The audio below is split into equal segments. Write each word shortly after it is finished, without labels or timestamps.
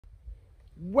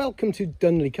Welcome to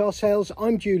Dunley Car Sales.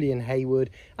 I'm Julian Hayward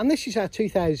and this is our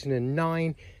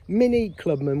 2009 Mini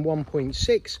Clubman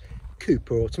 1.6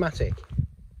 Cooper Automatic.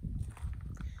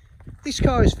 This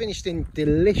car is finished in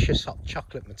delicious hot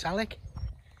chocolate metallic.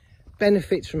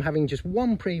 Benefits from having just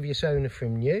one previous owner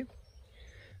from new.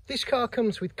 This car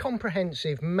comes with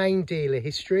comprehensive main dealer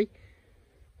history.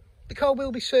 The car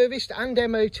will be serviced and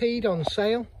MOT'd on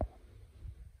sale.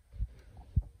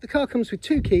 The car comes with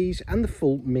 2 keys and the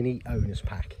full Mini owner's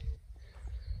pack.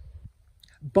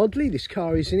 Bodily, this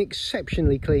car is in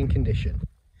exceptionally clean condition.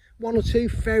 1 or 2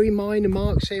 very minor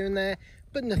marks here and there,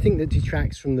 but nothing that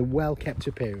detracts from the well-kept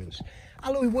appearance.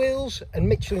 Alloy wheels and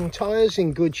Michelin tyres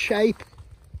in good shape.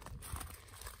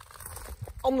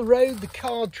 On the road, the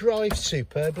car drives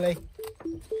superbly.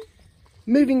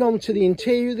 Moving on to the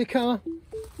interior of the car,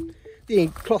 the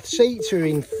cloth seats are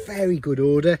in very good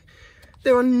order.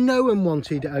 There are no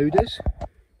unwanted odours.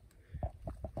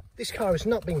 This car has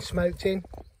not been smoked in.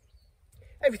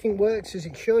 Everything works as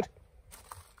it should.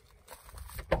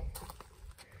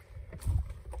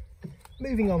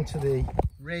 Moving on to the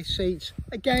rear seats.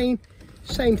 Again,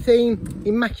 same theme,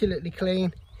 immaculately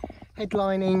clean.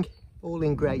 Headlining, all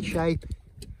in great shape.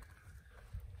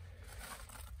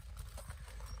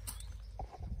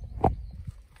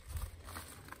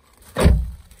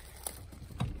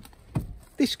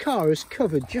 This car has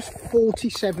covered just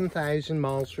 47,000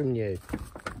 miles from new.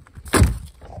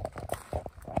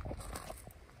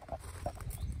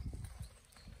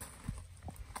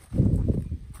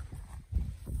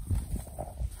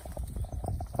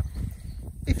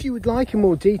 If you would like a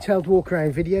more detailed walk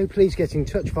around video, please get in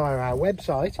touch via our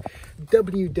website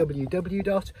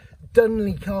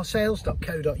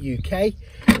www.dunleycarsales.co.uk.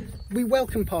 We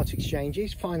welcome part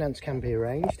exchanges, finance can be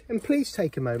arranged, and please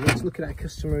take a moment to look at our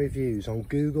customer reviews on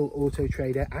Google, Auto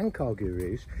Trader and Car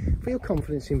Gurus for your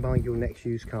confidence in buying your next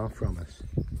used car from us.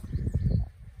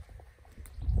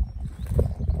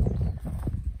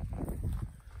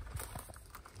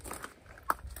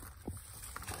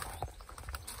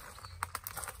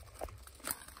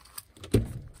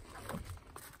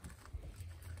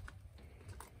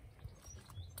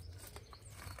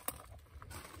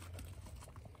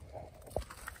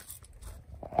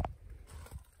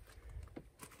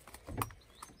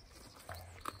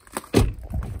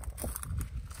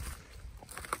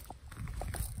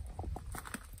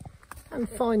 And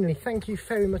finally, thank you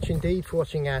very much indeed for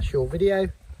watching our short video,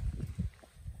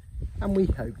 and we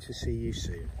hope to see you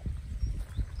soon.